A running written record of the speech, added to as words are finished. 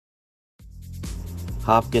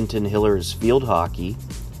Hopkinton Hillers Field Hockey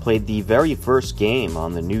played the very first game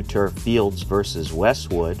on the new turf fields versus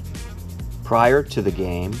Westwood. Prior to the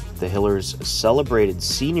game, the Hillers celebrated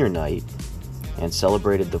senior night and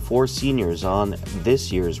celebrated the 4 seniors on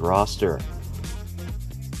this year's roster.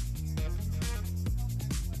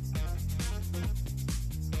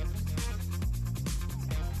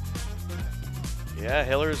 Yeah,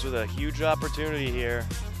 Hillers with a huge opportunity here.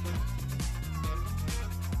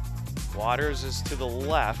 Waters is to the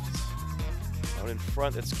left. Out in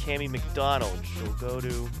front, that's Cammie McDonald. She'll go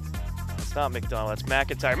to, it's not McDonald, that's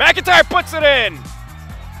McIntyre. McIntyre puts it in!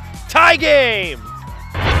 Tie game!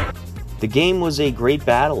 The game was a great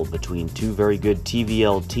battle between two very good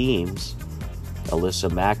TVL teams. Alyssa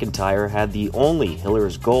McIntyre had the only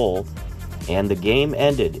Hillers goal, and the game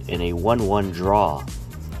ended in a 1-1 draw.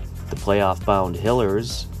 The playoff-bound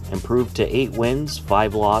Hillers improved to 8 wins,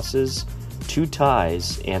 5 losses, 2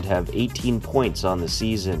 ties, and have 18 points on the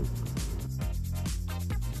season.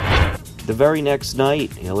 The very next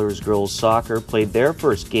night, Hillers girls soccer played their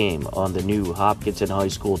first game on the new Hopkinton High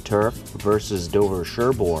School turf versus Dover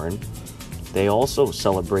Sherborne. They also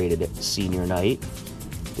celebrated senior night.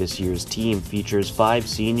 This year's team features 5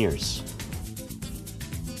 seniors.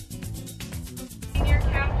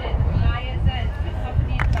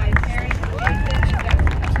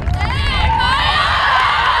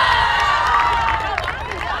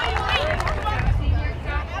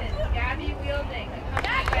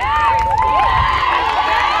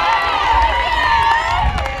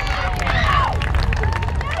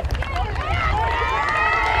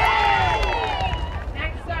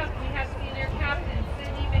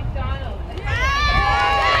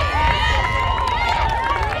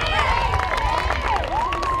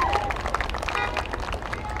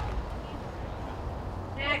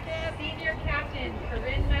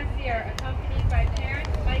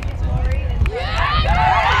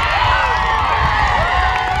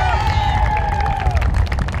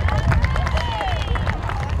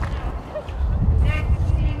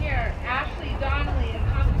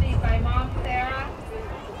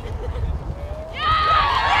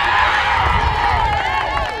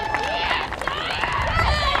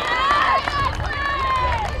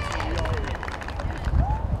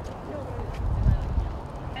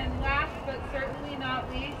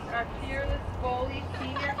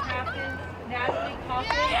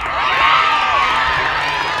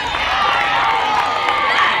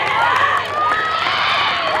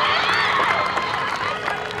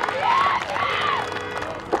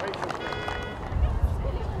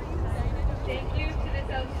 Thank you to this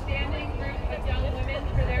outstanding group of young women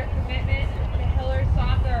for their commitment to Hillers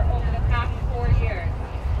soccer over the past 4 years.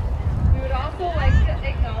 We would also like to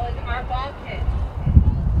acknowledge our ball kids: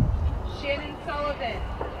 Shannon Sullivan,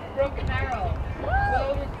 Brooke Merrill,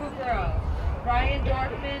 Will Recupero, Ryan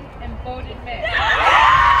Dorfman, and Bowden Mick.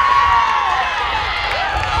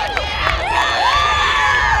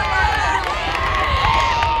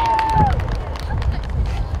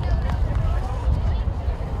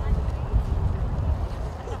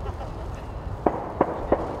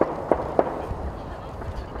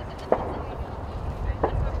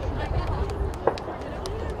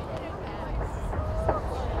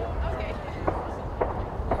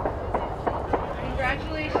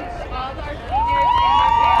 Congratulations to all of our seniors and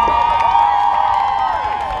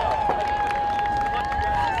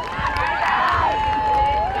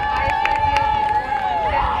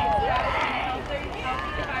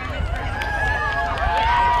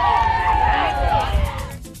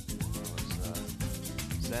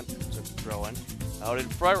their Throwing out in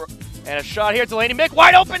front, and a shot here. Delaney Mick,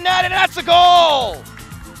 wide open net, and that's a goal!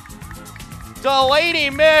 Delaney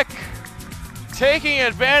Mick taking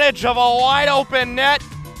advantage of a wide open net,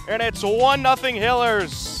 and it's 1-0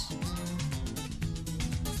 Hillers.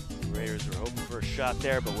 Raiders are hoping for a shot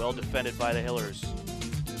there, but well defended by the Hillers.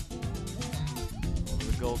 Over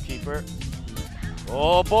the goalkeeper.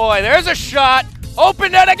 Oh boy, there's a shot!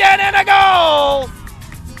 Open net again, and a goal!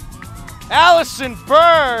 Allison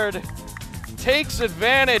Bird takes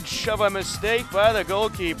advantage of a mistake by the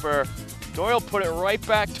goalkeeper. Doyle put it right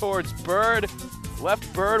back towards Bird.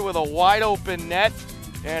 Left Bird with a wide open net,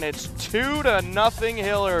 and it's 2-0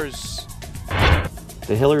 Hillers.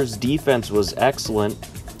 The Hillers' defense was excellent,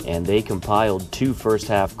 and they compiled 2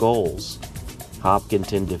 first-half goals.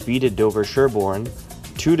 Hopkinton defeated Dover Sherborne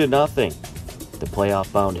 2-0. The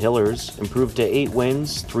playoff-bound Hillers improved to 8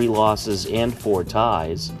 wins, 3 losses, and 4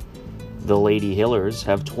 ties. The Lady Hillers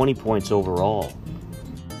have 20 points overall.